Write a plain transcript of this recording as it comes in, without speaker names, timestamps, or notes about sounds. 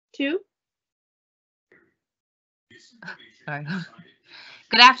2. Sorry.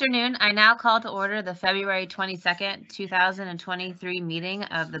 Good afternoon. I now call to order the February 22nd, 2023 meeting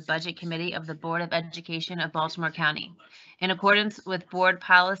of the Budget Committee of the Board of Education of Baltimore County. In accordance with Board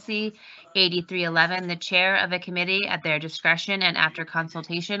Policy 8311, the chair of a committee at their discretion and after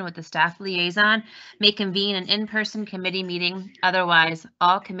consultation with the staff liaison may convene an in-person committee meeting. Otherwise,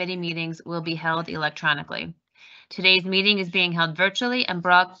 all committee meetings will be held electronically. Today's meeting is being held virtually and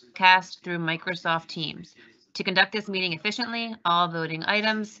broadcast through Microsoft Teams. To conduct this meeting efficiently, all voting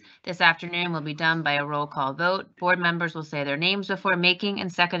items this afternoon will be done by a roll call vote. Board members will say their names before making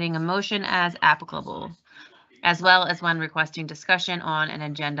and seconding a motion as applicable, as well as when requesting discussion on an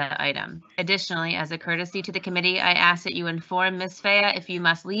agenda item. Additionally, as a courtesy to the committee, I ask that you inform Ms. Faya if you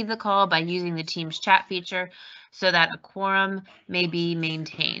must leave the call by using the Teams chat feature so that a quorum may be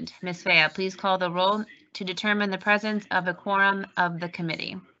maintained. Ms. Faya, please call the roll to determine the presence of a quorum of the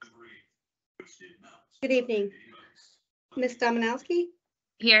committee. Good evening. Ms. Dominowski?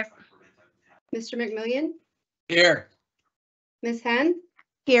 Here. Mr. McMillian? Here. Ms. Henn?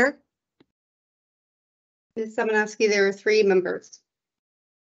 Here. Ms. Dominowski, there are 3 members.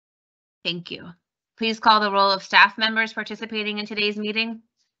 Thank you. Please call the roll of staff members participating in today's meeting.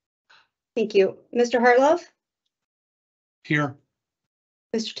 Thank you. Mr. Hartlove? Here.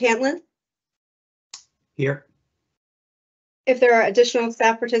 Mr. Tantlin? Here. If there are additional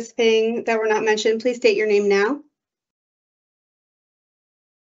staff participating that were not mentioned, please state your name now.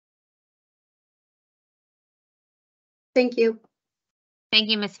 Thank you. Thank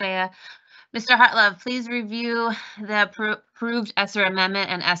you, Ms. Faya. Mr. Hartlove, please review the approved ESSER amendment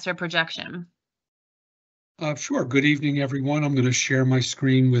and ESSER projection. Sure. Good evening, everyone. I'm going to share my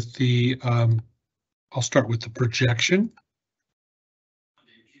screen with the, I'll start with the projection.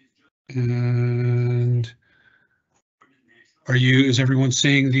 And is everyone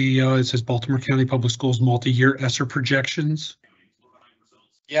seeing the, it says Baltimore County Public Schools multi-year ESSER projections?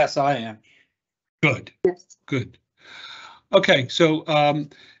 Yes, I am. Good. Yes. Good. Okay, so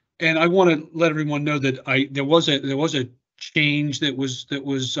and I want to let everyone know that there was a change that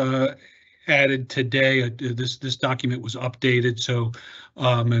was added today. This document was updated, so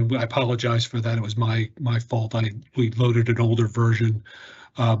and I apologize for that. It was my fault. We loaded an older version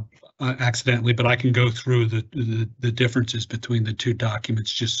accidentally, but I can go through the differences between the 2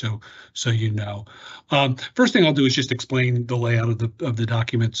 documents just so you know. First thing I'll do is just explain the layout of the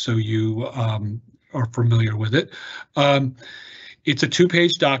document so you are familiar with it. It's a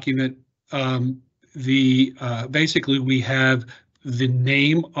 2-page document. Basically we have the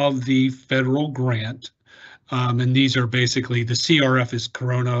name of the federal grant, and these are basically the CRF is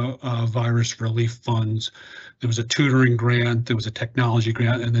Coronavirus Relief Funds. There was a tutoring grant, there was a technology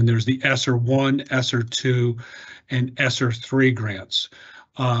grant, and then there's the ESSER 1, ESSER 2, and ESSER 3 grants.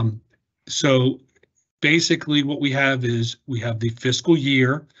 So basically what we have is we have the fiscal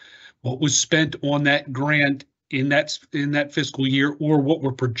year, what was spent on that grant in that fiscal year, or what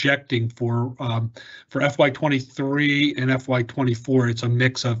we're projecting for FY23 and FY24. It's a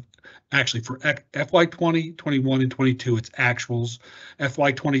mix of, actually for FY20, 21, and 22, it's actuals.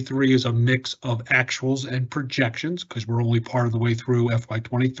 FY23 is a mix of actuals and projections because we're only part of the way through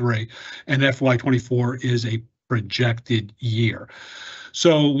FY23, and FY24 is a projected year.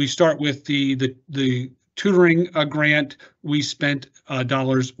 So we start with the tutoring grant. We spent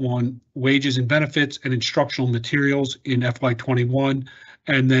dollars on wages and benefits and instructional materials in FY21,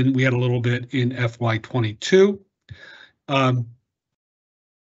 and then we had a little bit in FY22.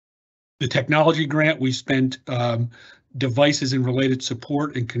 The technology grant, we spent devices and related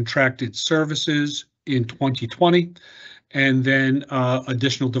support and contracted services in 2020, and then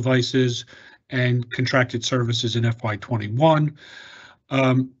additional devices and contracted services in FY21.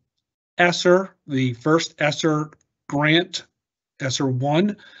 ESSER, the first ESSER grant, ESSER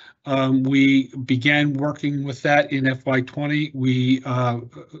 1, we began working with that in FY20. We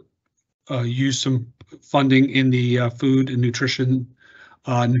used some funding in the Food and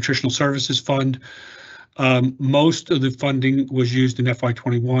Nutritional Services Fund. Most of the funding was used in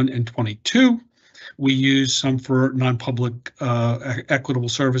FY21 and 22. We used some for non-public equitable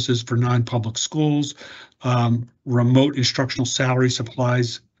services for non-public schools, remote instructional salary,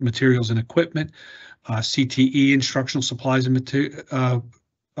 supplies, materials and equipment, CTE instructional supplies and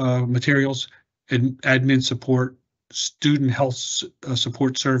materials, and admin support, student health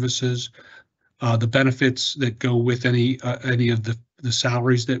support services, the benefits that go with any of the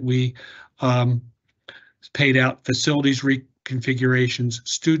salaries that we paid out, facilities configurations,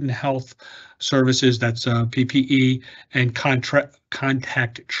 student health services, that's PPE, and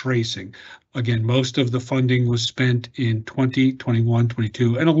contact tracing. Again, most of the funding was spent in 20, 21,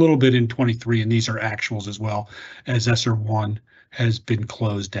 22, and a little bit in 23, and these are actuals as well, as ESSER 1 has been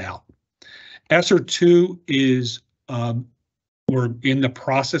closed out. ESSER 2 is, we're in the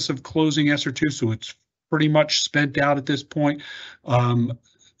process of closing ESSER 2, so it's pretty much spent out at this point.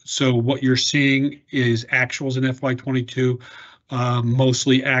 So what you're seeing is actuals in FY22,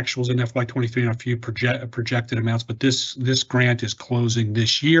 mostly actuals in FY23, and a few projected amounts, but this grant is closing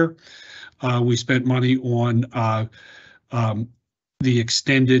this year. We spent money on the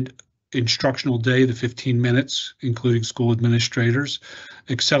extended instructional day, the 15 minutes, including school administrators,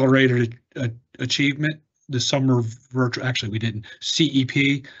 accelerated achievement, the summer virtual, actually we didn't, CEP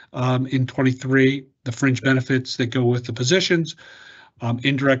in 23, the fringe benefits that go with the positions,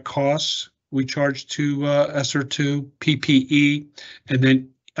 indirect costs we charge to ESSER 2, PPE, and then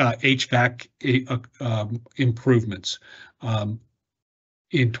HVAC improvements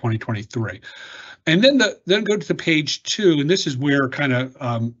in 2023. And then go to the page 2, and this is where kind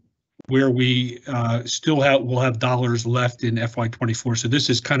of where we will have dollars left in FY24. So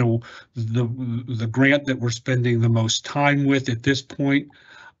this is kind of the grant that we're spending the most time with at this point.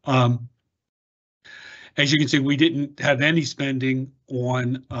 As you can see, we didn't have any spending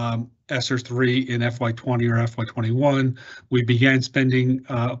on ESSER 3 in FY20 or FY21. We began spending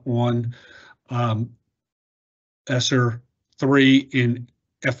on ESSER 3 in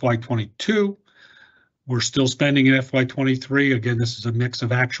FY22. We're still spending in FY23. Again, this is a mix of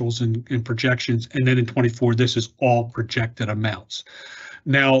actuals and projections. And then in 24, this is all projected amounts.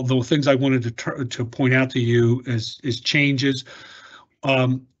 Now, the things I wanted to point out to you is changes.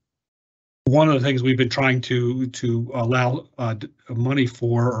 One of the things we've been trying to allow money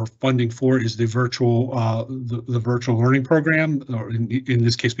for or funding for is the virtual learning program, or in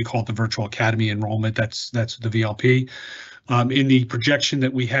this case we call it the Virtual Academy enrollment. That's the VLP. In the projection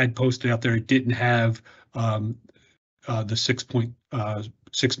that we had posted out there, it didn't have the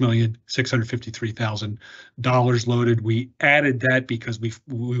 $6,653,000 loaded. We added that because we've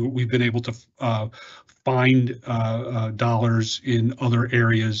been able to find dollars in other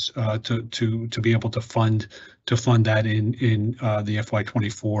areas to be able to fund that in the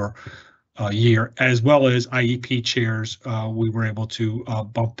FY24 year, as well as IEP chairs. We were able to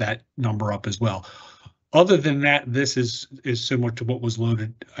bump that number up as well. Other than that, this is similar to what was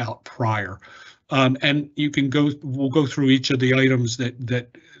loaded out prior. And you can we'll go through each of the items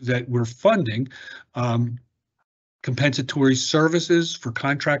that we're funding. Compensatory services for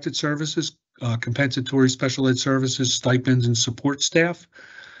contracted services, compensatory special ed services, stipends and support staff,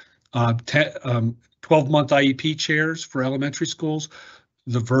 12-month IEP chairs for elementary schools,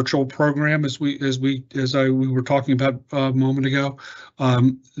 the virtual program as we were talking about a moment ago.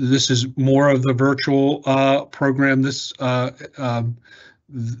 This is more of the virtual program. This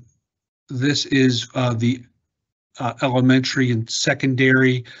is the elementary and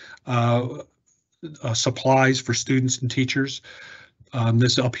secondary supplies for students and teachers.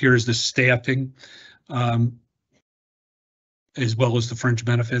 This up here is the staffing, as well as the fringe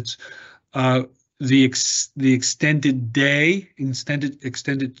benefits. The extended day, extended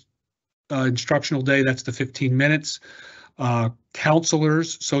instructional day, that's the 15 minutes.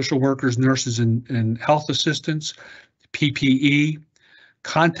 Counselors, social workers, nurses, and health assistants, PPE,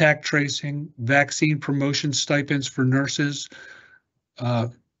 contact tracing, vaccine promotion stipends for nurses,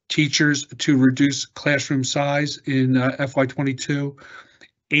 teachers to reduce classroom size in FY22,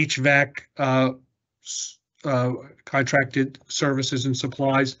 HVAC contracted services and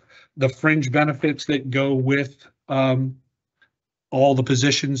supplies, the fringe benefits that go with all the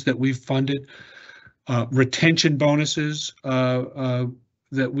positions that we've funded, retention bonuses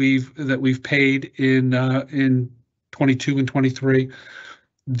that we've paid in 22 and 23,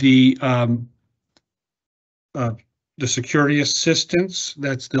 the security assistance,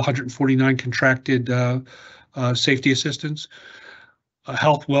 that's the 149 contracted safety assistants,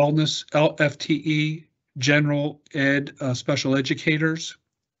 health wellness, FTE, general ed, special educators,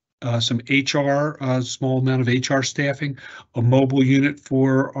 some HR, small amount of HR staffing, a mobile unit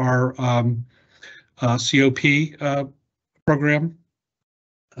for our COP program,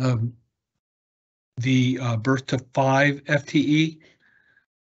 the birth to 5 FTE.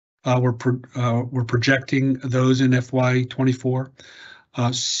 We're projecting those in FY24.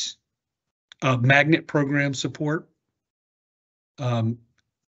 Magnet program support,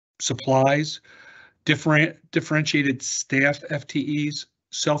 supplies, differentiated staff FTEs,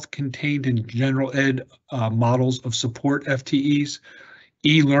 self-contained and general ed models of support FTEs,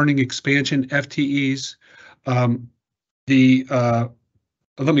 e-learning expansion FTEs, the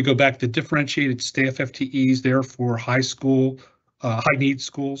let me go back to differentiated staff FTEs there for high school, high need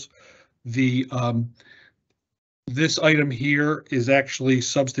schools. This item here is actually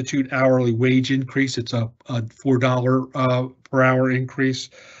substitute hourly wage increase. It's a $4 per hour increase.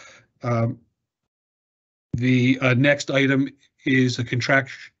 The next item is a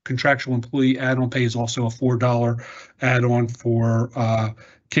contractual employee add-on pay is also a $4 add-on for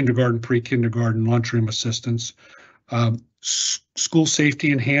kindergarten, pre-kindergarten lunchroom assistants. School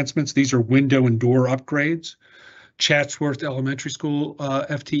safety enhancements. These are window and door upgrades. Chatsworth Elementary School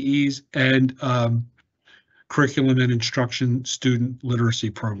FTEs and curriculum and instruction student literacy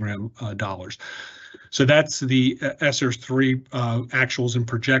program dollars. So that's the ESSER 3 actuals and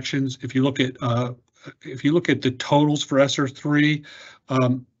projections. If you look at the totals for ESSER 3,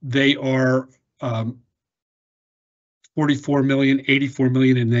 they are 44 million, 84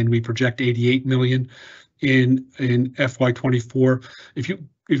 million, and then we project 88 million in FY24. If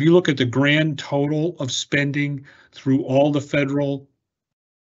you look at the grand total of spending through all the federal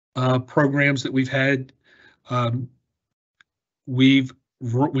programs that we've had, we've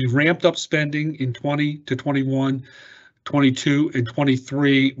ramped up spending in 20 to 21, 22, and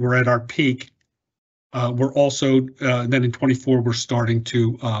 23. We're at our peak. We're also then in 24 we're starting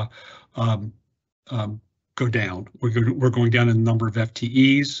to go down. We're going down in the number of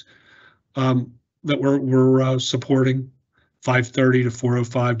FTEs that we're supporting, 530 to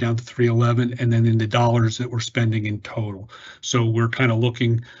 405 down to 311, and then in the dollars that we're spending in total. So we're kind of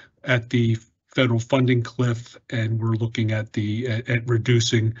looking at the federal funding cliff, and we're looking at at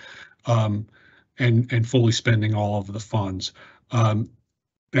reducing and fully spending all of the funds. And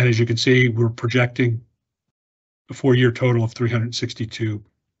as you can see, we're projecting a 4-year total of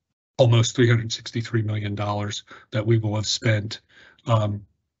almost $363 million that we will have spent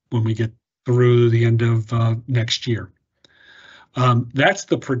when we get through the end of next year. That's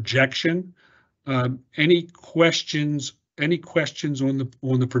the projection. Any questions? Any questions on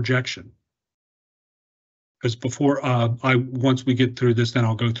the projection? Because before once we get through this, then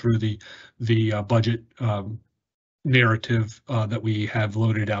I'll go through the budget narrative that we have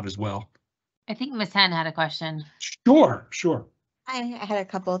loaded out as well. I think Ms. Hen had a question. Sure. I had a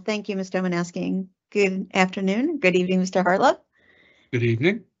couple. Thank you, Mr. Dominowski. Good afternoon. Good evening, Mr. Hartlove. Good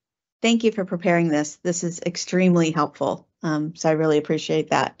evening. Thank you for preparing this. This is extremely helpful. So I really appreciate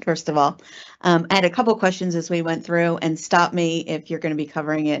that, first of all. I had a couple questions as we went through, and stop me if you're going to be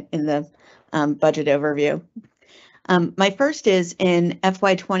covering it in the budget overview. My first is in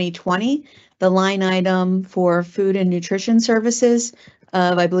FY 2020, the line item for food and nutrition services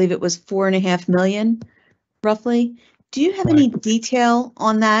of, I believe it was $4.5 million, roughly. Do you have any detail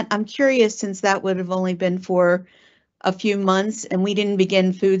on that? I'm curious, since that would have only been for a few months and we didn't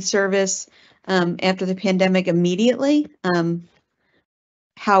begin food service after the pandemic immediately,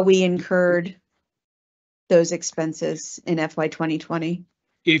 how we incurred those expenses in FY 2020.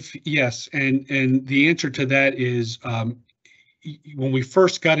 Yes, and the answer to that is when we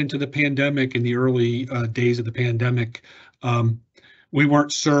first got into the pandemic, in the early days of the pandemic, we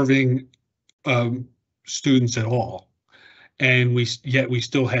weren't serving students at all, and yet we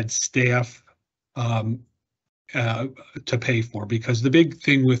still had staff to pay for, because the big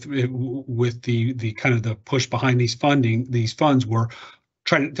thing with the kind of the push behind these funds were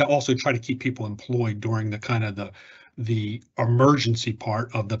trying to keep people employed during the kind of the emergency part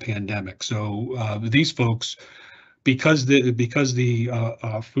of the pandemic. So these folks, because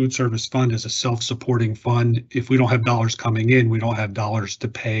the food service fund is a self-supporting fund, if we don't have dollars coming in, we don't have dollars to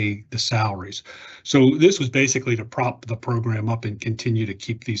pay the salaries. So this was basically to prop the program up and continue to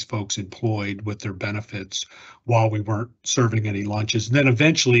keep these folks employed with their benefits while we weren't serving any lunches. And then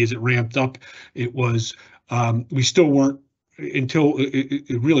eventually, as it ramped up, it was we still weren't until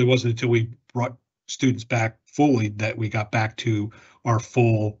it really wasn't until we brought students back fully that we got back to our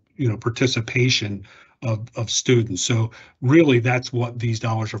full participation of students. So really, that's what these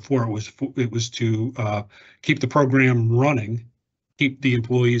dollars are for. It was to keep the program running, keep the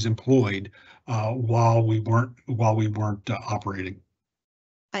employees employed while we weren't operating.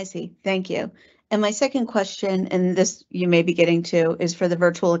 I see. Thank you. And my second question, and this you may be getting to, is for the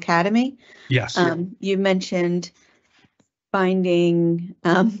virtual academy. Yes. You mentioned finding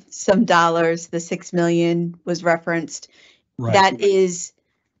some dollars. The $6 million was referenced. Right. That is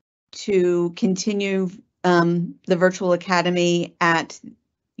to continue the virtual academy at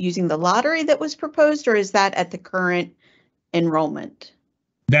using the lottery that was proposed, or is that at the current enrollment?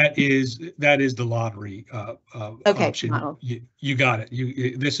 That is the lottery Okay, option. model. You got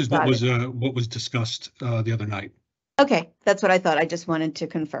it. This is what was discussed the other night. Okay, that's what I thought. I just wanted to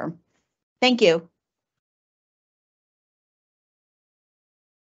confirm. Thank you.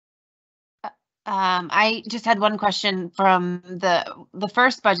 I just had one question from the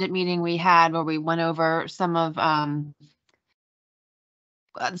first budget meeting we had where we went over some of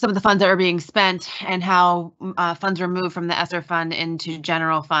the funds that are being spent and how funds were moved from the ESSER fund into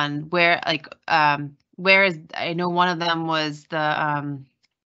general fund. Where is, I know one of them was the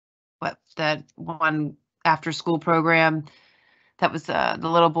that one after school program that was the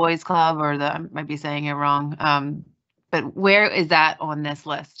little boys club, or I might be saying it wrong. But where is that on this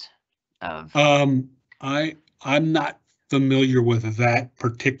list of? I'm not familiar with that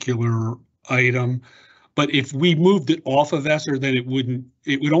particular item, but if we moved it off of ESSER, then it would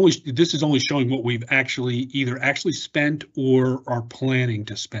only, this is only showing what we've either actually spent or are planning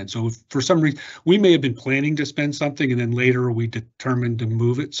to spend. So if for some reason, we may have been planning to spend something and then later we determined to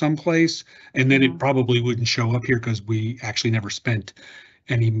move it someplace, and then it probably wouldn't show up here because we actually never spent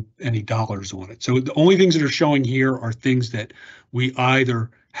any dollars on it. So the only things that are showing here are things that we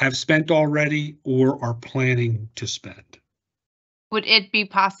either have spent already or are planning to spend. Would it be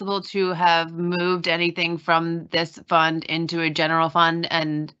possible to have moved anything from this fund into a general fund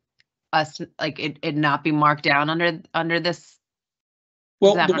and us, like, it not be marked down under this?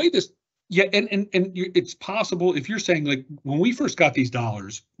 Well, the way this, yeah, and it's possible if you're saying, like, when we first got these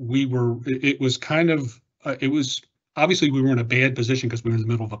dollars, it was kind of, it was obviously we were in a bad position because we were in the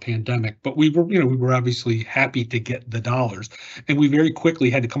middle of a pandemic, but we were obviously happy to get the dollars, and we very quickly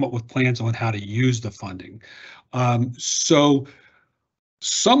had to come up with plans on how to use the funding. So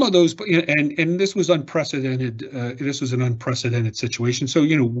some of those, and this was unprecedented. This was an unprecedented situation. So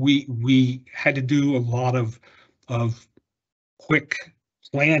we had to do a lot of quick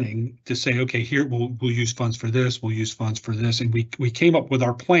planning to say, okay, here we'll use funds for this, we'll use funds for this, and we came up with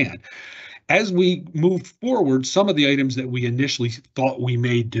our plan. As we moved forward, some of the items that we initially thought we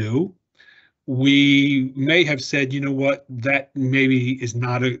may do, we may have said, you know what, that maybe is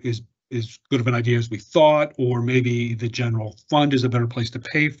not as good of an idea as we thought, or maybe the general fund is a better place to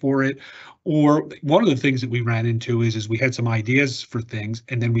pay for it. Or one of the things that we ran into is we had some ideas for things,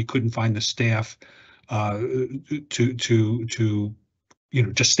 and then we couldn't find the staff to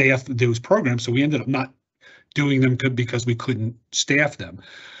just staff those programs. So we ended up not doing them because we couldn't staff them.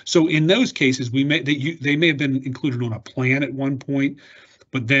 So in those cases, they may have been included on a plan at one point,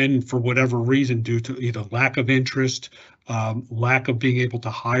 but then for whatever reason, due to either lack of interest, lack of being able to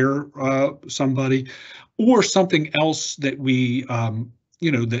hire somebody, or something else that we, a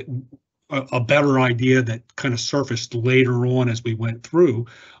better idea that kind of surfaced later on as we went through,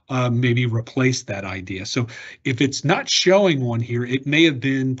 maybe replace that idea. So if it's not showing on here, it may have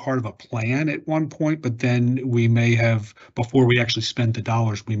been part of a plan at one point, but then we may have, before we actually spent the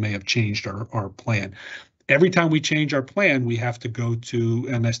dollars, we may have changed our plan. Every time we change our plan, we have to go to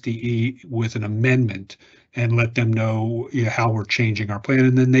MSDE with an amendment and let them know how we're changing our plan,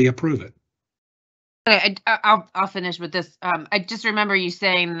 and then they approve it. Okay, I'll finish with this. I just remember you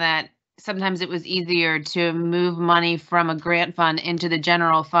saying that sometimes it was easier to move money from a grant fund into the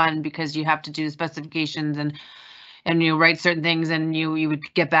general fund because you have to do specifications and you write certain things, and you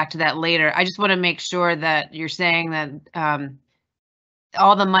would get back to that later. I just want to make sure that you're saying that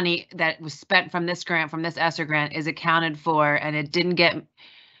all the money that was spent from this grant, from this ESSER grant, is accounted for, and it didn't get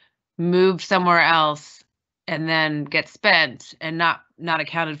moved somewhere else and then get spent and not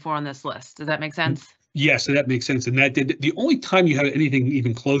accounted for on this list. Does that make sense? Yes, so that makes sense. And that did, the only time you have anything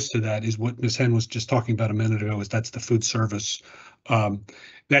even close to that is what Ms. Henn was just talking about a minute ago, is that's the food service.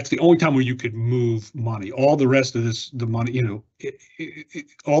 That's the only time where you could move money. All the rest of the money,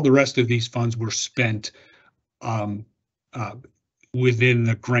 all the rest of these funds were spent within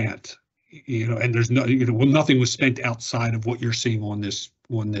the grant, and there's no, nothing was spent outside of what you're seeing on this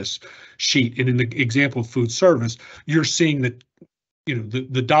sheet. And in the example of food service, you're seeing that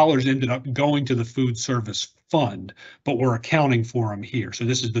the dollars ended up going to the food service fund, but we're accounting for them here. So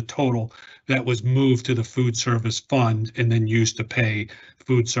this is the total that was moved to the food service fund and then used to pay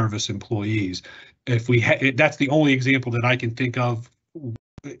food service employees. If we that's the only example that I can think of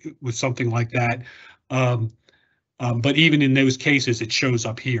with something like that. But even in those cases, it shows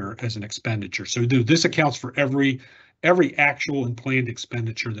up here as an expenditure. So this accounts for every actual and planned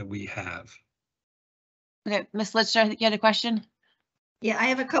expenditure that we have. Okay, Ms. Litcher, I think you had a question. Yeah, I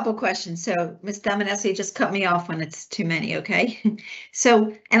have a couple questions. So Ms. Dominesi, just cut me off when it's too many, okay?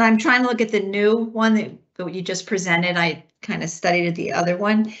 So, and I'm trying to look at the new one that you just presented. I kind of studied the other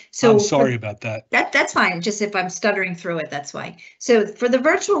one. So I'm sorry about that. That's fine. Just if I'm stuttering through it, that's why. So for the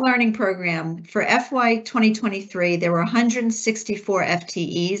virtual learning program for FY 2023, there were 164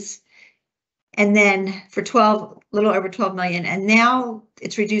 FTEs. And then for little over 12 million, and now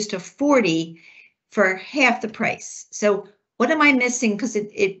it's reduced to 40 for half the price. So what am I missing? Because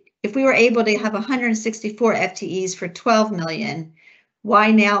it if we were able to have 164 FTEs for 12 million,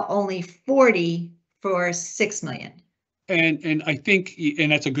 why now only 40 for 6 million? And I think,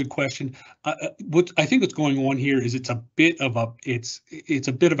 and that's a good question. What I think what's going on here is it's a bit of a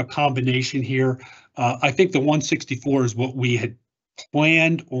combination here. I think the 164 is what we had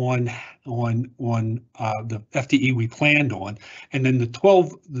planned on the FTE we planned on, and then the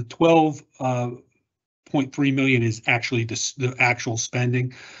 12.3 million is actually the actual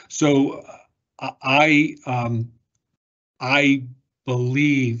spending. So I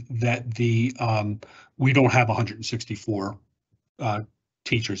believe that we don't have 164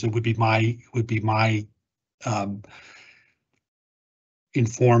 teachers. It would be my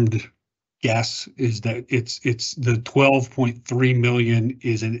informed guess is that it's the 12.3 million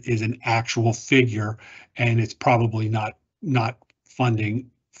is an actual figure, and it's probably not funding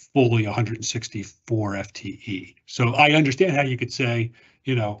fully 164 FTE. So I understand how you could say,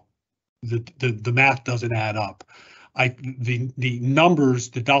 you know, the math doesn't add up. The numbers,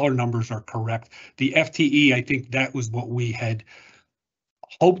 the dollar numbers are correct. The FTE, I think that was what we had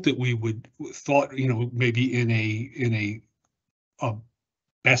hoped that we would thought, you know, maybe in a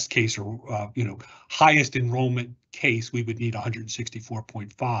best case or highest enrollment case, we would need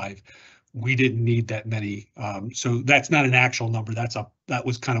 164.5. We didn't need that many, so that's not an actual number. That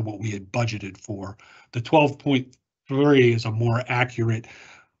was kind of what we had budgeted for. The 12.3 is a more accurate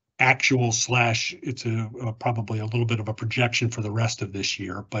actual slash. It's probably a little bit of a projection for the rest of this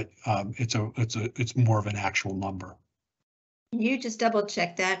year, but it's more of an actual number. Can you just double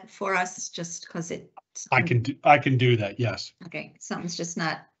check that for us, just because it? I can do that. Yes. Okay, something's just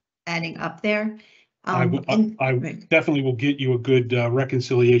not adding up there. I Right. definitely will get you a good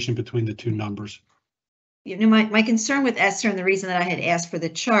reconciliation between the two numbers. You know, my concern with ESSER, and the reason that I had asked for the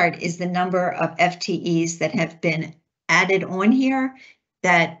chart, is the number of FTEs that have been added on here,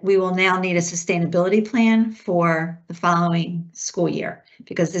 that we will now need a sustainability plan for the following school year,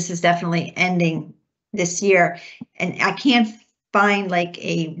 because this is definitely ending this year. And I can't find like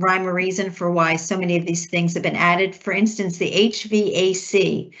a rhyme or reason for why so many of these things have been added. For instance, the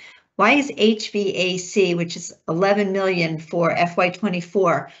HVAC. Why is HVAC, which is 11 million for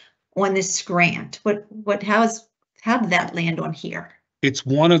FY24, on this grant? How did that land on here? It's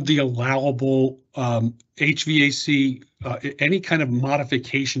one of the allowable HVAC, any kind of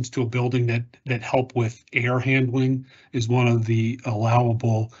modifications to a building that help with air handling is one of the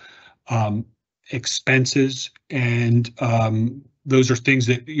allowable expenses, and those are things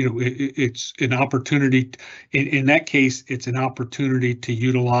that, you know, it's an opportunity. In that case, it's an opportunity to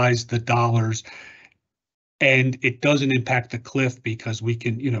utilize the dollars, and it doesn't impact the cliff because we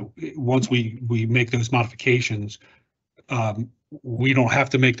can, you know, once we make those modifications, we don't have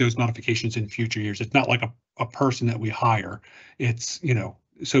to make those modifications in future years. It's not like a person that we hire. It's, you know,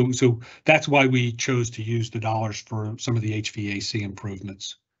 so that's why we chose to use the dollars for some of the HVAC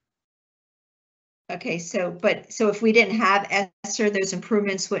improvements. Okay, so if we didn't have ESSER, those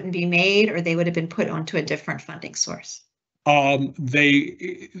improvements wouldn't be made, or they would have been put onto a different funding source? I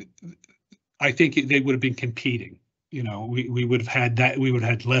think they would have been competing. You know, we would have had that. We would have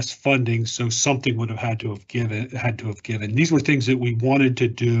had less funding, so something would have had to have given. These were things that we wanted to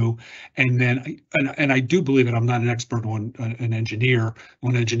do, and then and I do believe, and I'm not an expert on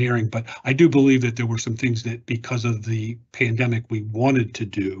engineering, but I do believe that there were some things that, because of the pandemic, we wanted to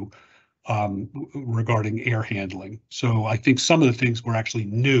do regarding air handling. So I think some of the things were actually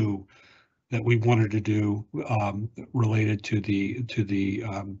new that we wanted to do related to the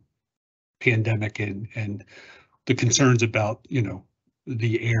pandemic and the concerns about, you know,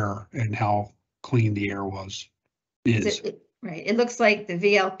 the air and how clean the air was. Right. It looks like the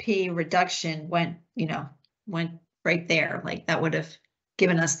VLP reduction went right there. Like that would have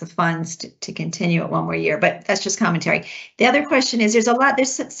given us the funds to continue it one more year, but that's just commentary. The other question is,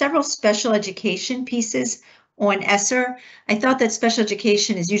 there's several special education pieces on ESSER. I thought that special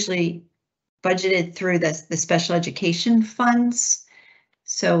education is usually budgeted through the special education funds.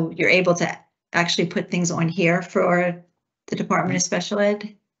 So you're able to actually put things on here for the Department of Special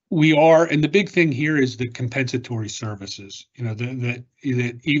Ed? We are, and the big thing here is the compensatory services. You know, that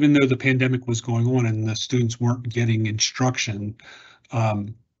even though the pandemic was going on and the students weren't getting instruction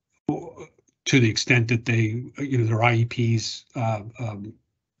to the extent that they, you know, their IEPs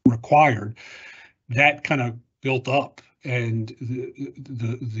required, that kind of built up, and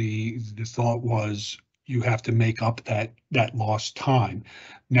the thought was you have to make up that lost time.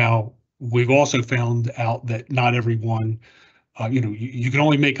 Now, we've also found out that not everyone, you know, you can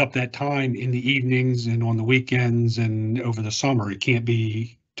only make up that time in the evenings and on the weekends and over the summer. It can't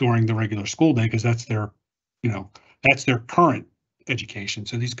be during the regular school day, because that's their, you know, that's their current education.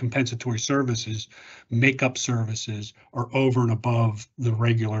 So these compensatory services, makeup services, are over and above the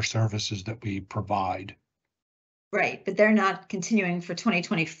regular services that we provide. Right, but they're not continuing for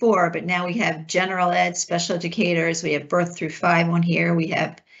 2024, but now we have general ed, special educators, we have birth through 5 on here, we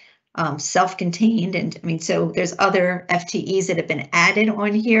have self-contained, and I mean, so there's other FTEs that have been added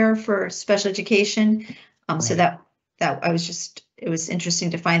on here for special education. So Right. that it was interesting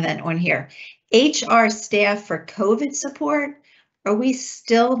to find that on here. HR staff for COVID support, are we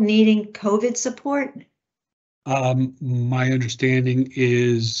still needing COVID support? My understanding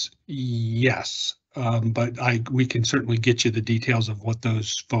is yes, but we can certainly get you the details of what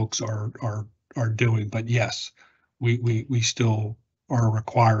those folks are doing. But yes, we still are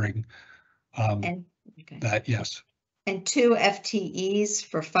requiring And okay. that. Yes, And 2 FTEs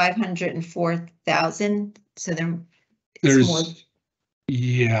for 504,000. So it's more. there's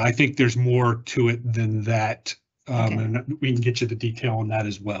yeah, I think there's more to it than that, Okay. and we can get you the detail on that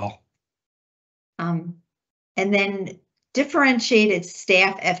as well. And then differentiated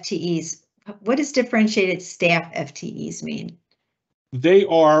staff FTEs. What does differentiated staff FTEs mean? They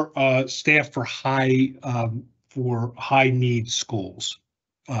are staff for high need schools.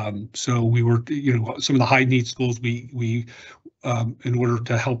 So we were, some of the high need schools, we in order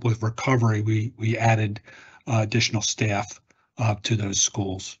to help with recovery, we added additional staff to those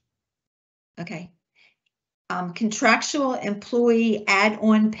schools. Okay. Contractual employee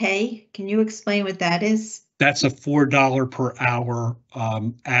add-on pay. Can you explain what that is? That's a $4 per hour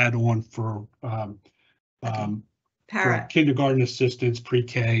add-on for Para. kindergarten assistants,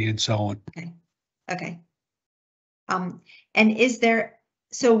 pre-K, and so on. Okay. And is there,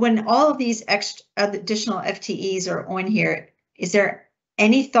 so when all of these additional FTEs are on here, is there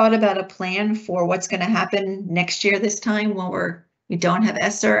any thought about a plan for what's going to happen next year this time when we don't have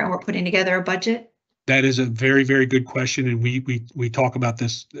ESSER and we're putting together a budget? That is a very, very good question, and we talk about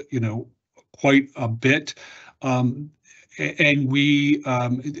this, quite a bit. And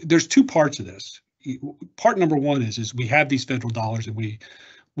there's 2 parts of this. Part number 1 is we have these federal dollars, and we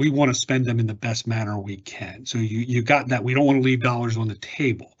want to spend them in the best manner we can. So you got that. We don't want to leave dollars on the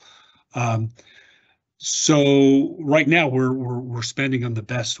table. So right now we're spending them the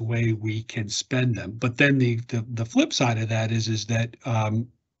best way we can spend them. But then the flip side of that is that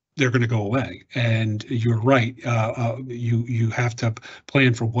they're going to go away. And you're right. You have to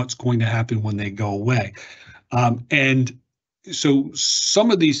plan for what's going to happen when they go away. And so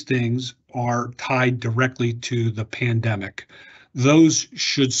some of these things are tied directly to the pandemic. Those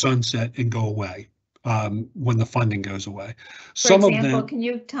should sunset and go away when the funding goes away. For example, can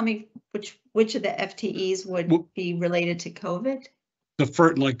you tell me which of the FTEs would be related to COVID?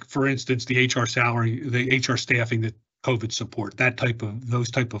 For instance, the HR salary, the HR staffing, the COVID support,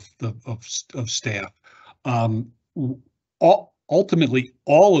 those type of staff. Ultimately,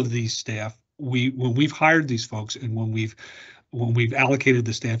 all of these staff, when we've hired these folks and when we've allocated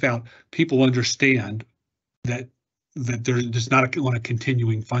the staff out, people understand that there's not a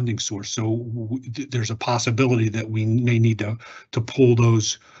continuing funding source. So there's a possibility that we may need to pull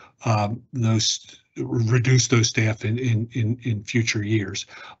those reduce those staff in future years.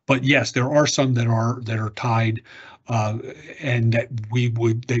 But yes, there are some that are tied and that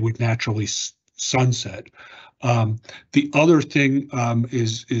they would naturally sunset. The other thing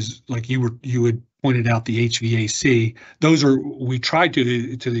is like you had pointed out, the HVAC. We tried to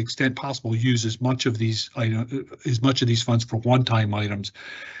the extent possible use as much of these funds for one-time items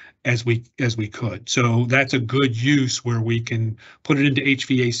as we could. So that's a good use where we can put it into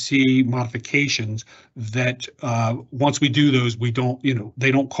HVAC modifications that once we do those,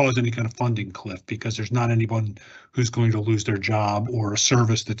 they don't cause any kind of funding cliff, because there's not anyone who's going to lose their job or a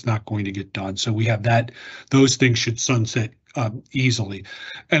service that's not going to get done. So we have that. Those things should sunset easily.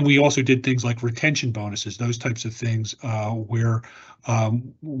 And we also did things like retention bonuses, those types of things where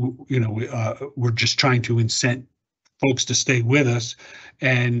we're just trying to incent folks to stay with us,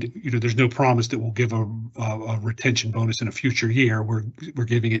 and there's no promise that we'll give a retention bonus in a future year. We're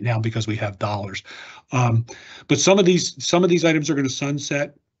giving it now because we have dollars. But some of these items are going to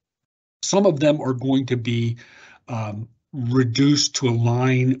sunset. Some of them are going to be reduced to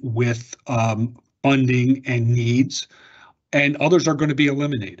align with funding and needs, and others are going to be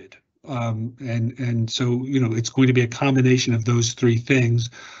eliminated. And so it's going to be a combination of those 3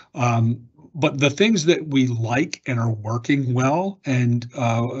 things. But the things that we like and are working well and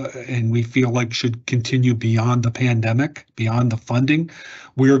we feel like should continue beyond the pandemic, beyond the funding,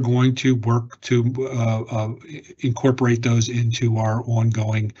 we're going to work to incorporate those into our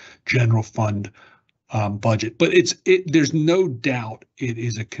ongoing general fund budget. But there's no doubt it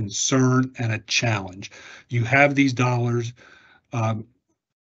is a concern and a challenge. You have these dollars.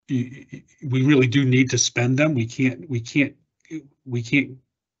 we really do need to spend them. We can't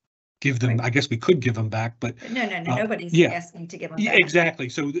give them. Right. I guess we could give them back, but No, nobody's yeah. asking to give them yeah, back. exactly.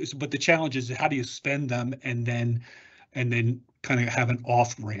 So, but the challenge is how do you spend them and then kind of have an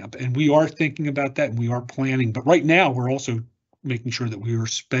off ramp? And we are thinking about that and we are planning. But right now, we're also making sure that we are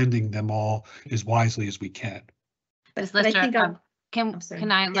spending them all as wisely as we can. Ms. But I Lister, think I'm sorry.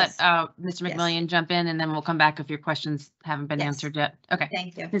 can I let Yes. Mr. Yes. McMillian jump in, and then we'll come back if your questions haven't been Yes. answered yet? Okay.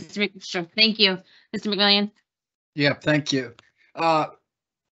 Thank you. Sure. Thank you, Mr. McMillian. Yeah, thank you. Am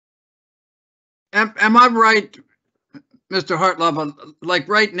I right, Mr. Hartlove? Like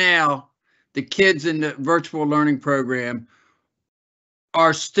right now, the kids in the virtual learning program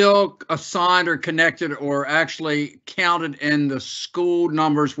are still assigned or connected or actually counted in the school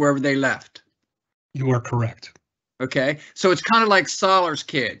numbers wherever they left. You are correct. Okay, so it's kind of like Solar's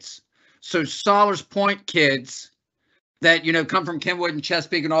kids. So Solar's Point kids that, you know, come from Kenwood and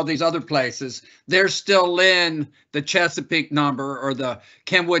Chesapeake and all these other places, they're still in the Chesapeake number or the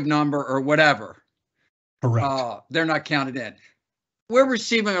Kenwood number or whatever. Correct. They're not counted in. We're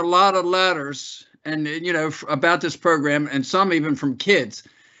receiving a lot of letters and, you know, about this program, and some even from kids.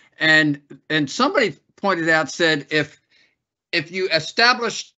 And somebody pointed out, said, if you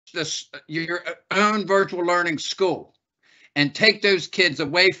establish this, your own virtual learning school and take those kids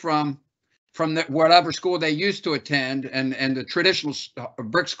away from whatever school they used to attend and the traditional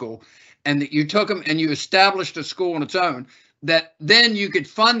brick school, and that you took them and you established a school on its own, that then you could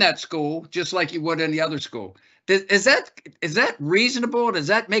fund that school just like you would any other school. Is that reasonable? Does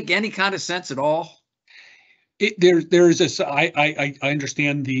that make any kind of sense at all? There is a. I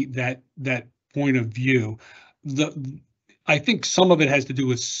understand that point of view. I think some of it has to do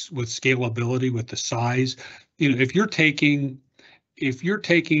with scalability, with the size. You know, if you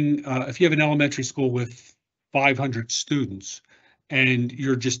have an elementary school with 500 students, and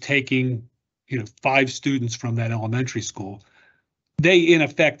you're just taking, 5 students from that elementary school, they in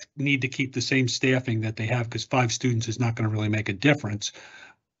effect need to keep the same staffing that they have, because 5 students is not going to really make a difference.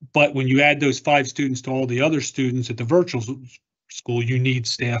 But when you add those 5 students to all the other students at the virtual school, you need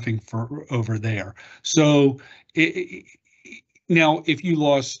staffing for over there. So now if you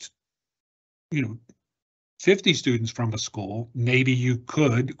lost, 50 students from a school, maybe you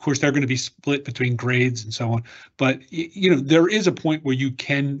could. Of course, they're going to be split between grades and so on. But, there is a point where you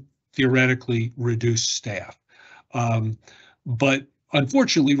can theoretically reduce staff. But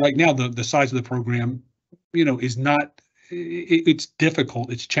unfortunately, right now, the size of the program, is not, it's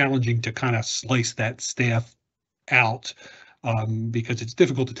difficult. It's challenging to kind of slice that staff out because it's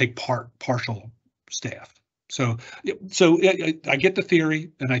difficult to take partial staff. So I get the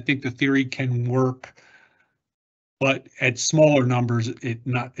theory, and I think the theory can work. But at smaller numbers,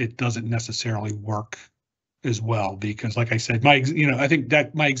 it doesn't necessarily work as well, because, like I said, I think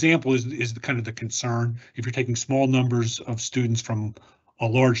that my example is the kind of the concern. If you're taking small numbers of students from a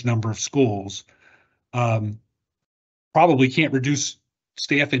large number of schools, probably can't reduce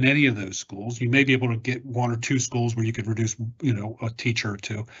staff in any of those schools. You may be able to get 1 or 2 schools where you could reduce, a teacher or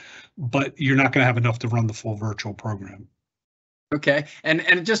 2, but you're not going to have enough to run the full virtual program. Okay,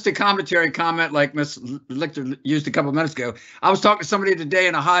 and just a commentary comment like Ms. Lichter used a couple of minutes ago. I was talking to somebody today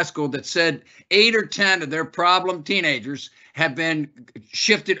in a high school that said 8 or 10 of their problem teenagers have been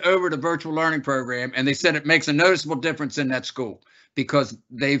shifted over to virtual learning program, and they said it makes a noticeable difference in that school because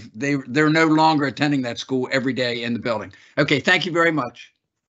they're no longer attending that school every day in the building. Okay, thank you very much.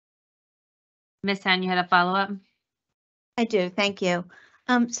 Ms. Tan, you had a follow-up? I do, thank you.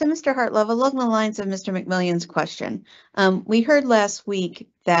 So Mr. Hartlove, along the lines of Mr. McMillian's question, we heard last week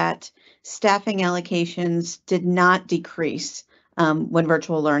that staffing allocations did not decrease when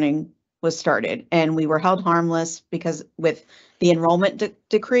virtual learning was started, and we were held harmless because with the enrollment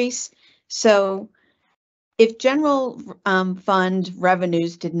decrease. So if general fund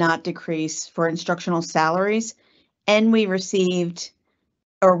revenues did not decrease for instructional salaries, and we received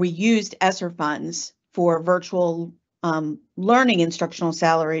or we used ESSER funds for virtual learning instructional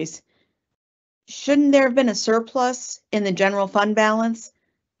salaries, shouldn't there have been a surplus in the general fund balance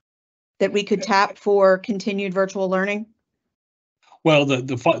that we could tap for continued virtual learning? Well,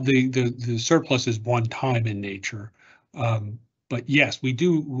 the surplus is one time in nature, but yes,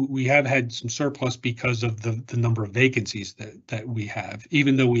 we have had some surplus because of the number of vacancies that we have.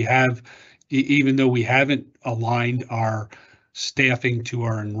 Even though we haven't aligned our staffing to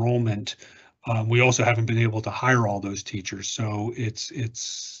our enrollment, we also haven't been able to hire all those teachers. So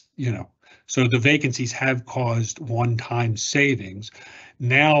so the vacancies have caused one-time savings.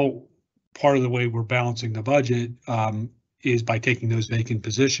 Now, part of the way we're balancing the budget is by taking those vacant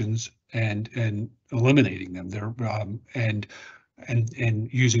positions and eliminating them. And and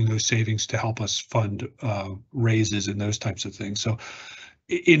using those savings to help us fund raises and those types of things. So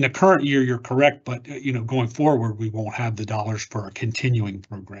in the current year, you're correct, but going forward, we won't have the dollars for a continuing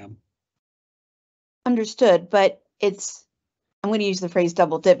program. Understood, but I'm going to use the phrase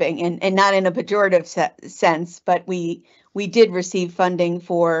double dipping and not in a pejorative sense, but we did receive funding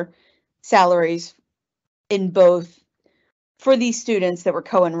for salaries in both for these students that were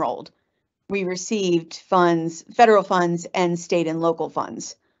co-enrolled. We received funds, federal funds and state and local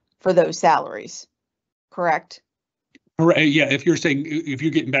funds for those salaries, correct? Right. Yeah. If you're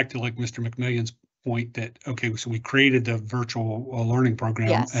getting back to like Mr. McMillion's point that, okay, so we created the virtual learning program,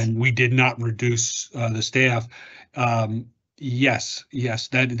 yes, and we did not reduce the staff. Yes,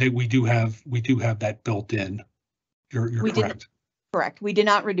 that we do have that built in. You're correct. Correct. We did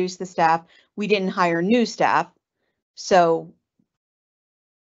not reduce the staff. We didn't hire new staff. So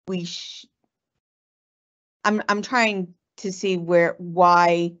I'm trying to see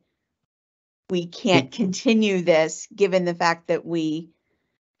why we can't continue this, given the fact that we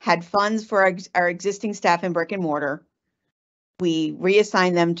had funds for our existing staff in brick and mortar. We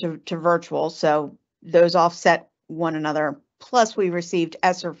reassigned them to virtual, so those offset one another. Plus, we received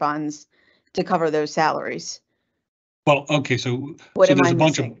ESSER funds to cover those salaries. Well, okay, so there's a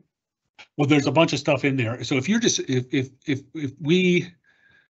bunch of there's a bunch of stuff in there. So if you're just if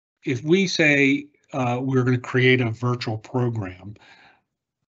we say we're going to create a virtual program,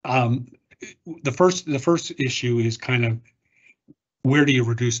 the first issue is kind of where do you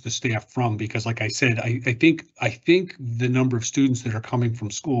reduce the staff from? Because like I said, I think the number of students that are coming from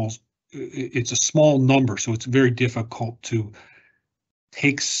schools, it's a small number, so it's very difficult to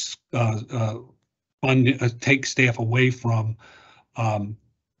take staff away from an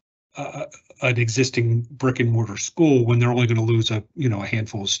existing brick and mortar school when they're only going to lose a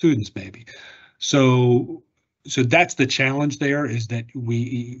handful of students maybe. So that's the challenge there, is that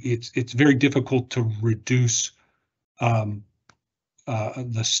it's very difficult to reduce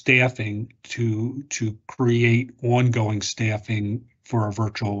the staffing to create ongoing staffing for a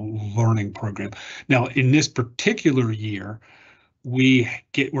virtual learning program. Now, in this particular year, we're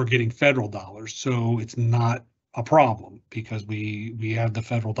getting federal dollars, so it's not a problem because we have the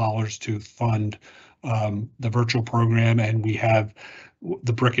federal dollars to fund the virtual program, and we have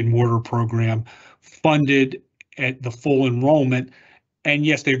the brick and mortar program funded at the full enrollment. And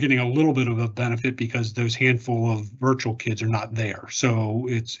yes, they're getting a little bit of a benefit because those handful of virtual kids are not there. So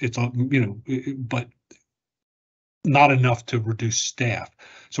it's but not enough to reduce staff.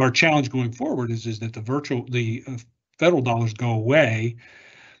 So our challenge going forward is that the federal dollars go away,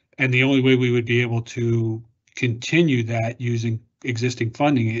 and the only way we would be able to continue that using existing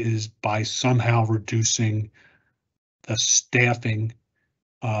funding is by somehow reducing the staffing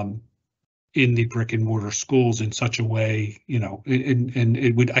in the brick and mortar schools in such a way, and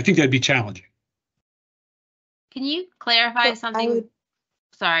it would, I think that'd be challenging. Can you clarify something?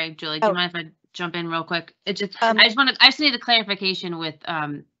 Sorry, Julie, do you mind if I jump in real quick? I just need a clarification with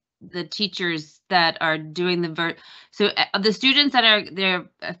the teachers that are doing the the students that they're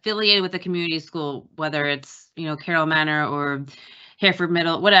affiliated with the community school, whether it's Carroll Manor or Hereford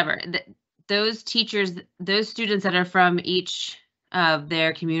Middle, whatever. Those students that are from each of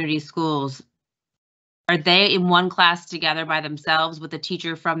their community schools, are they in one class together by themselves with a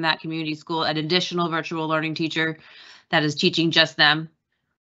teacher from that community school, an additional virtual learning teacher that is teaching just them?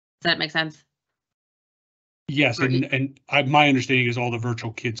 Does that make sense? Yes, and my understanding is all the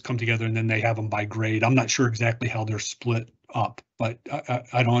virtual kids come together and then they have them by grade. I'm not sure exactly how they're split up, but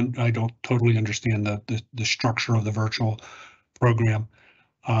I don't totally understand the structure of the virtual program.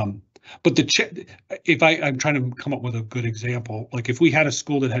 But I'm trying to come up with a good example, like if we had a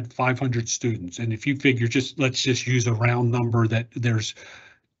school that had 500 students, and if you figure let's just use a round number that there's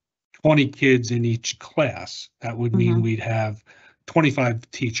 20 kids in each class, that would mean we'd have 25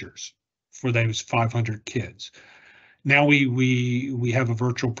 teachers for those 500 kids. Now we have a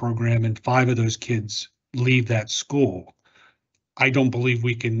virtual program and 5 of those kids leave that school. I don't believe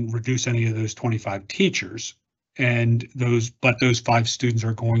we can reduce any of those 25 teachers. But those 5 students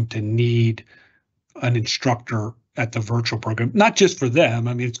are going to need an instructor at the virtual program, not just for them.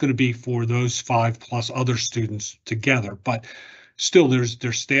 I mean, it's going to be for those 5 plus other students together, but still there's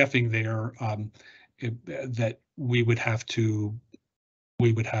staffing there that we would have to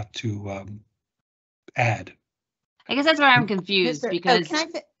add. I guess that's where I'm confused because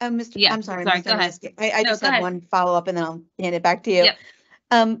Mr. Yeah, I'm sorry, go Mr. ahead. I just have one follow up and then I'll hand it back to you.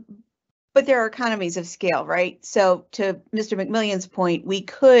 Yep. But there are economies of scale, right? So to Mr. McMillion's point, we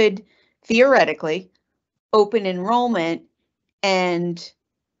could theoretically open enrollment and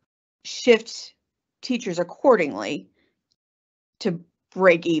shift teachers accordingly to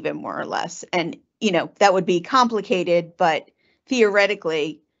break even more or less. And, that would be complicated, but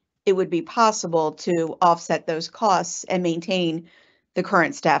theoretically, it would be possible to offset those costs and maintain the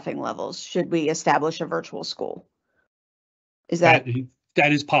current staffing levels should we establish a virtual school. Is that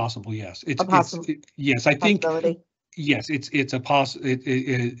that is possible? Yes, yes. I think yes, it's a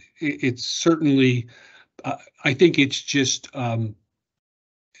it's certainly. I think it's just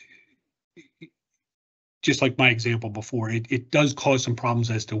like my example before. It does cause some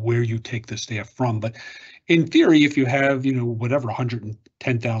problems as to where you take the staff from, but in theory, if you have whatever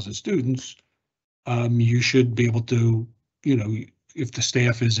 110,000 students, you should be able to if the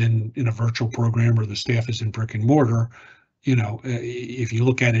staff is in a virtual program or the staff is in brick and mortar. If you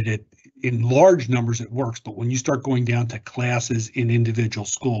look at it in large numbers, it works. But when you start going down to classes in individual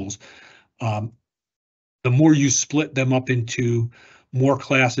schools, the more you split them up into more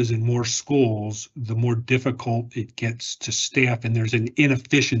classes and more schools, the more difficult it gets to staff. And there's an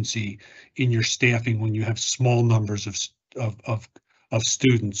inefficiency in your staffing when you have small numbers of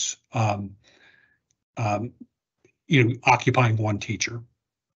students, occupying one teacher.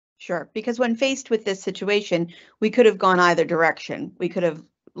 Sure, because when faced with this situation, we could have gone either direction. We could have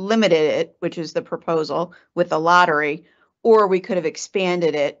limited it, which is the proposal with the lottery, or we could have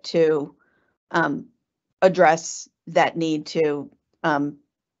expanded it to address that need to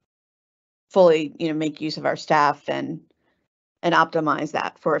fully, make use of our staff and optimize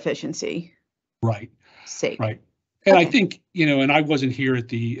that for efficiency. Right. Sake. Right. And Okay. I think, and I wasn't here at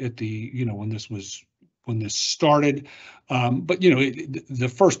the when this started. But,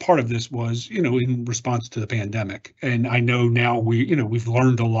 the first part of this was, in response to the pandemic. And I know now we've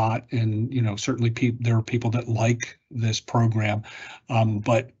learned a lot, and, certainly there are people that like this program.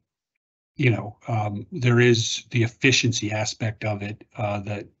 But, there is the efficiency aspect of it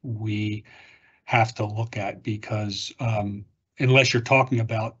that we have to look at, because unless you're talking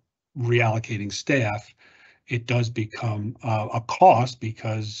about reallocating staff, it does become a cost,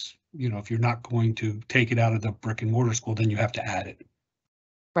 because if you're not going to take it out of the brick and mortar school, then you have to add it.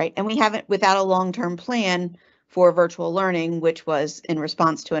 Right. And we haven't, without a long-term plan for virtual learning, which was in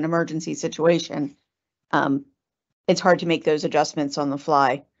response to an emergency situation, it's hard to make those adjustments on the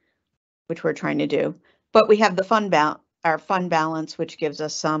fly, which we're trying to do. But we have the our fund balance, which gives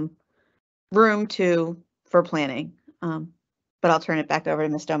us some room for planning. But I'll turn it back over to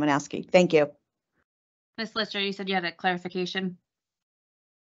Ms. Domanowski. Thank you. Ms. Lister, you said you had a clarification.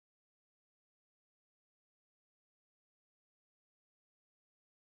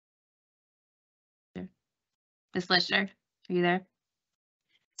 Ms. Lister, are you there?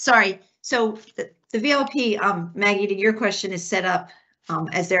 Sorry. So the VLP, Maggie, to your question, is set up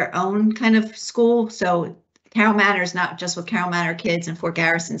as their own kind of school. So Carroll Manor is not just with Carroll Manor kids, and Fort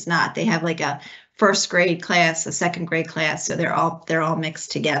Garrison's not. They have like a first grade class, a second grade class, so they're all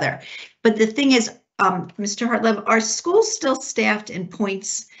mixed together. But the thing is, Mr. Hartlev, are schools still staffed in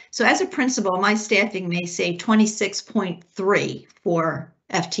points? So as a principal, my staffing may say 26.3 for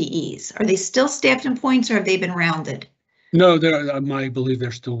FTEs. Are they still staffed in points, or have they been rounded? No, I believe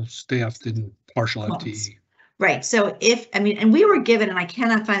they're still staffed in partial FTE. Right. So and we were given, and I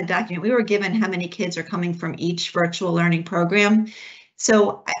cannot find the document, we were given how many kids are coming from each virtual learning program.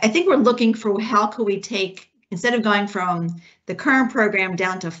 So I think we're looking for how could we take, instead of going from the current program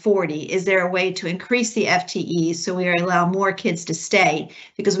down to 40, is there a way to increase the FTEs so we allow more kids to stay?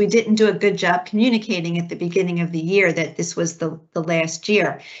 Because we didn't do a good job communicating at the beginning of the year that this was the last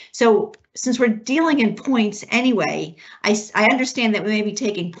year. So since we're dealing in points anyway, I understand that we may be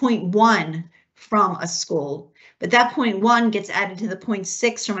taking 0.1 from a school, but that 0.1 gets added to the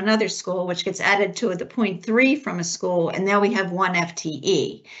 0.6 from another school, which gets added to the 0.3 from a school, and now we have 1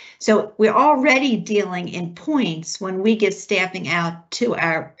 FTE. So we're already dealing in points when we give staffing out to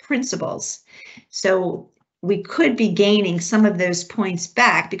our principals. So we could be gaining some of those points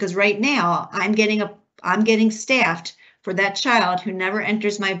back, because right now I'm getting staffed for that child who never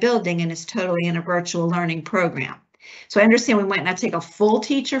enters my building and is totally in a virtual learning program. So I understand we might not take a full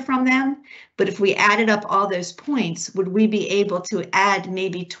teacher from them, but if we added up all those points, would we be able to add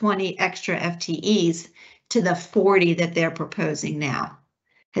maybe 20 extra FTEs to the 40 that they're proposing now?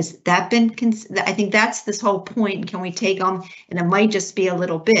 Has that been, I think that's this whole point. Can we take them, and it might just be a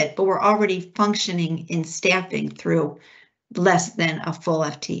little bit, but we're already functioning in staffing through less than a full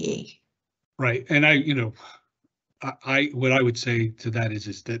FTE. Right. And what I would say to that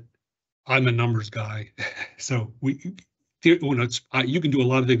is that I'm a numbers guy. So you can do a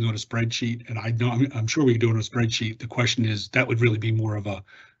lot of things on a spreadsheet, and I'm sure we can do it on a spreadsheet. The question is, that would really be more of a,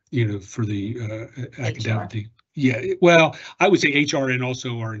 for the academic, Yeah, well, I would say HR and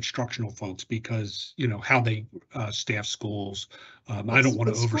also our instructional folks, because, you know, how they staff schools. I don't want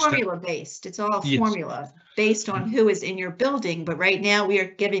to It's overstep. formula based. It's all Yes. formula based on who is in your building. But right now we are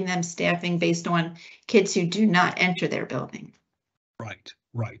giving them staffing based on kids who do not enter their building. Right,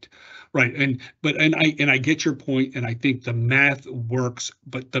 right, right. And I get your point, and I think the math works,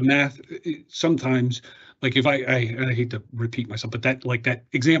 but the math sometimes, like if and I hate to repeat myself, but that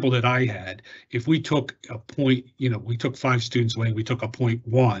example that I had, if we took a point, you know, we took 5 students away, we took a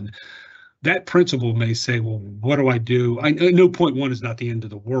 0.1, that principal may say, well, what do I do? I know 0.1 is not the end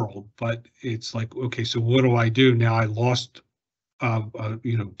of the world, but it's like, okay, so what do I do now? I lost,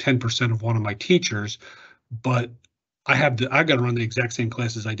 you know, 10% of one of my teachers, but I've got to run the exact same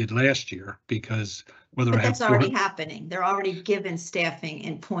class as I did last year, because whether But I have that's already happening. They're already given staffing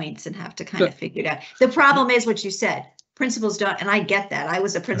in points and have to kind of But- figure it out. The problem is what you said. Principals don't, and I get that. I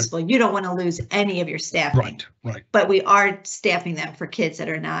was a principal. You don't want to lose any of your staffing. Right. But we are staffing them for kids that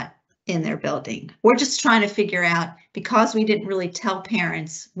are not in their building. We're just trying to figure out, because we didn't really tell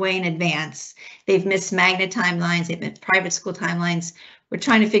parents way in advance. They've missed magnet timelines, they've missed private school timelines. We're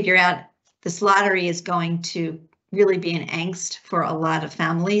trying to figure out, this lottery is going to really be an angst for a lot of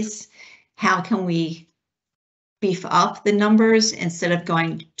families. How can we beef up the numbers instead of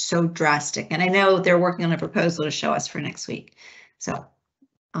going so drastic? And I know they're working on a proposal to show us for next week. So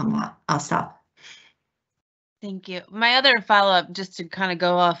I'll stop. Thank you. My other follow-up, just to kind of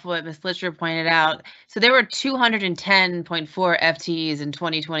go off what Ms. Litcher pointed out. So there were 210.4 FTEs in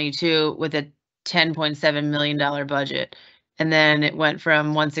 2022 with a $10.7 million budget. And then it went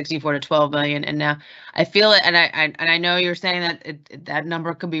from 164 to 12 million. And now I feel it. And I know you're saying that that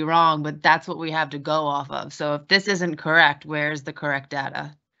number could be wrong, but that's what we have to go off of. So if this isn't correct, where's the correct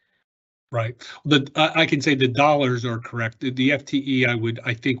data? Right. I can say the dollars are correct. The FTE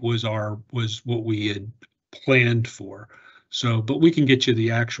I think was what we had planned for. So, but we can get you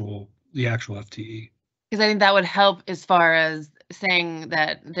the actual FTE. Because I think that would help as far as saying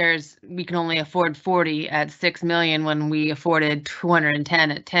that we can only afford 40 at 6 million when we afforded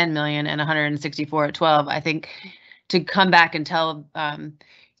 210 at 10 million and 164 at 12. I think to come back and tell,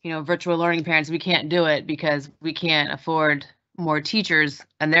 you know, virtual learning parents, we can't do it because we can't afford more teachers,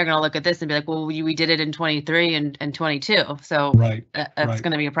 and they're going to look at this and be like, well, we did it in 23 and 22. So Right. That's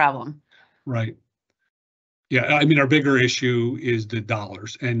going to be a problem. Right. Yeah, I mean, our bigger issue is the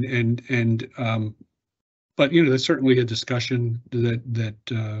dollars, but you know, there's certainly a discussion that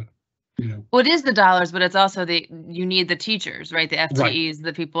you know. Well, it is the dollars, but it's also you need the teachers, right? The FTEs,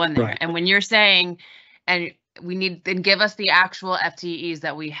 the people in there. Right. And when you're saying, and then give us the actual FTEs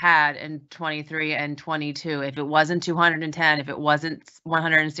that we had in 23 and 22. If it wasn't 210, if it wasn't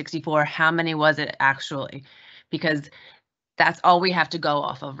 164, how many was it actually? Because that's all we have to go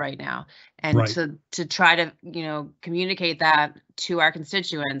off of right now. And Right. to try to, you know, communicate that to our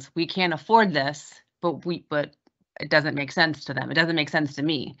constituents, we can't afford this, but it doesn't make sense to them. It doesn't make sense to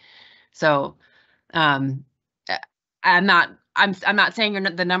me. So I'm not saying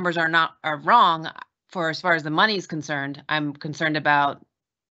the numbers are wrong for as far as the money is concerned. I'm concerned about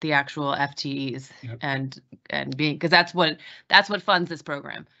the actual FTEs. Yep. and being, because that's what funds this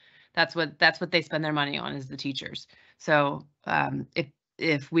program. That's what they spend their money on, is the teachers. So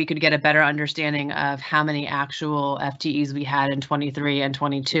if we could get a better understanding of how many actual FTEs we had in 23 and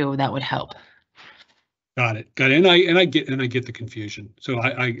 22, that would help. Got it. And I get the confusion. So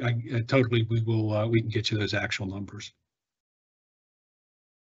I totally, we can get you those actual numbers.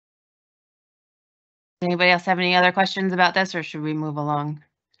 Anybody else have any other questions about this, or should we move along?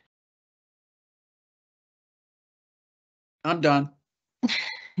 I'm done.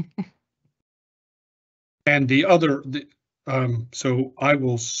 And so I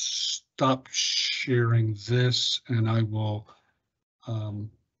will stop sharing this, and I will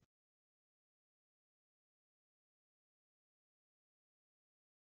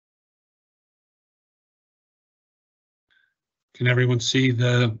can everyone see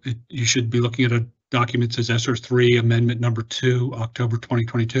you should be looking at a document that says SR3 Amendment number 2, October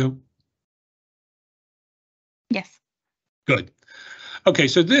 2022. Yes. Good. Okay,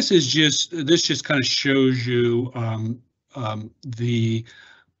 so this just kind of shows you the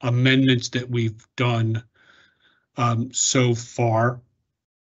amendments that we've done so far,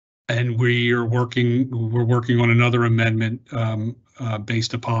 and we're working on another amendment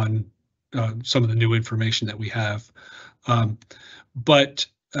based upon some of the new information that we have. But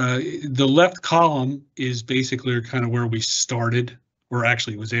the left column is basically kind of where we started, or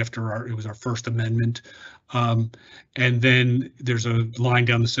actually it was our first amendment. And then there's a line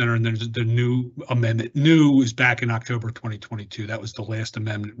down the center, and there's the new amendment. New is back in October 2022. That was the last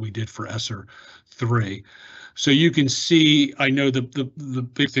amendment we did for ESSER 3. So you can see, I know the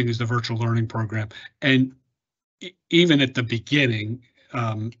big thing is the virtual learning program. And even at the beginning,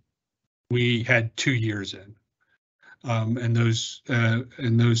 we had 2 years in. And those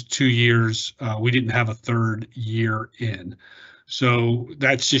 2 years, we didn't have a third year in. So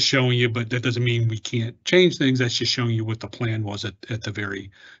that's just showing you, but that doesn't mean we can't change things. That's just showing you what the plan was at the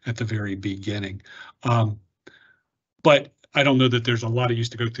very beginning. But I don't know that there's a lot of use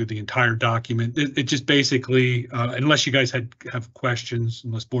to go through the entire document. It just basically, unless you guys have questions,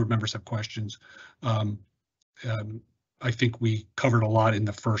 unless board members have questions, I think we covered a lot in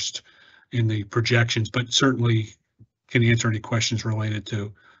the projections, but certainly can answer any questions related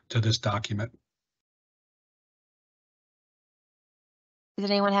to this document. Does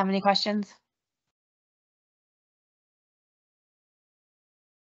anyone have any questions?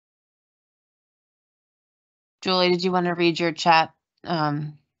 Julie, did you want to read your chat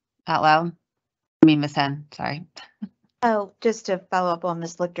out loud? I mean, Ms. Hen, sorry. Oh, just to follow up on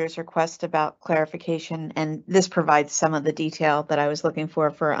Ms. Lichter's request about clarification, and this provides some of the detail that I was looking for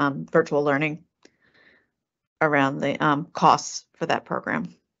virtual learning around the costs for that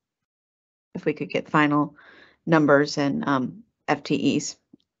program. If we could get final numbers and FTEs.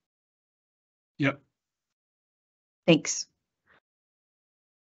 Yep. Thanks.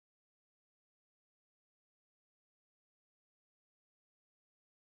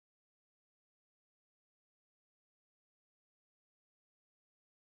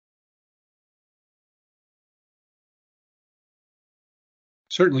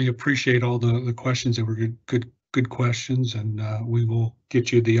 Certainly appreciate all the questions that were good questions, and we will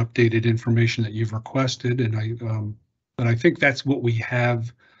get you the updated information that you've requested. And but I think that's what we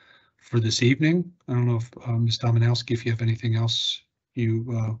have for this evening. I don't know if Ms. Dominowski, if you have anything else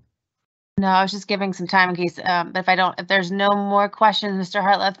you. No, I was just giving some time in case, if there's no more questions, Mr.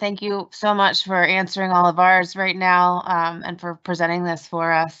 Hartlove, thank you so much for answering all of ours right now, and for presenting this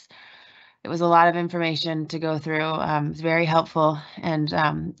for us. It was a lot of information to go through. It's very helpful, and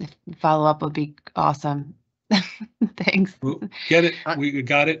follow up would be awesome. Thanks. We'll get it. We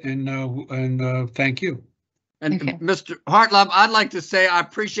got it, and thank you. And Okay. Mr. Hartlove, I'd like to say I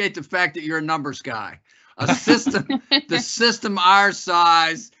appreciate the fact that you're a numbers guy. A system, the system our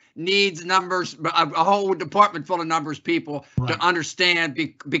size needs numbers, a whole department full of numbers people Right. to understand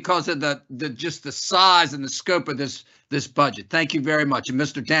because of just the size and the scope of this budget. Thank you very much. And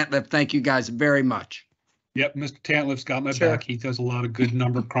Mr. Tantliff, thank you guys very much. Yep, Mr. Tantliff's got my Sure. back. He does a lot of good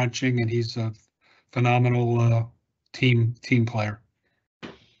number crunching, and he's a phenomenal team player.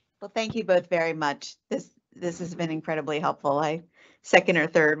 Well, thank you both very much. This has been incredibly helpful. I second or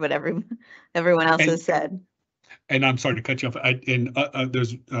third what everyone else has said. And I'm sorry to cut you off.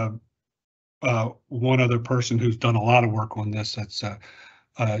 There's one other person who's done a lot of work on this. That's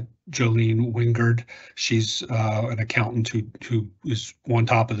Jolene Wingard. She's an accountant who is on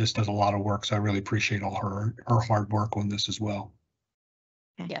top of this, does a lot of work. So I really appreciate all her hard work on this as well.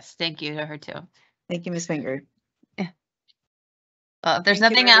 Yes, thank you to her too. Thank you, Ms. Wingard. Well, if there's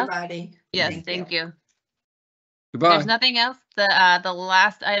Thank you, nothing else, everybody. yes, thank you. Goodbye. There's nothing else. The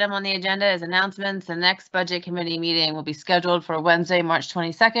last item on the agenda is announcements. The next budget committee meeting will be scheduled for Wednesday, March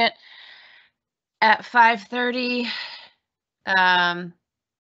 22nd at 5:30.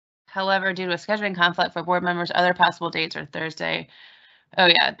 However, due to a scheduling conflict for board members, other possible dates are Thursday. Oh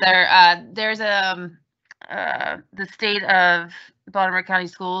yeah, there's the state of Baltimore County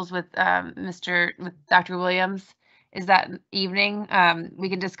Schools with Dr. Williams is that evening. We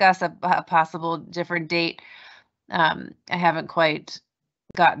can discuss a possible different date. I haven't quite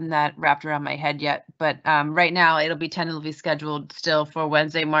gotten that wrapped around my head yet, but right now it'll be tentatively scheduled still for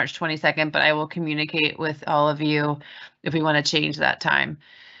Wednesday, March 22nd, but I will communicate with all of you if we want to change that time.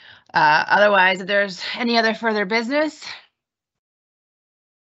 Otherwise, if there's any other further business,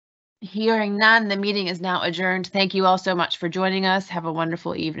 hearing none, the meeting is now adjourned. Thank you all so much for joining us. Have a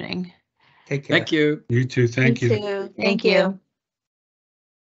wonderful evening. Take care. Thank you. You too. Thank you. Thank Thank you. you.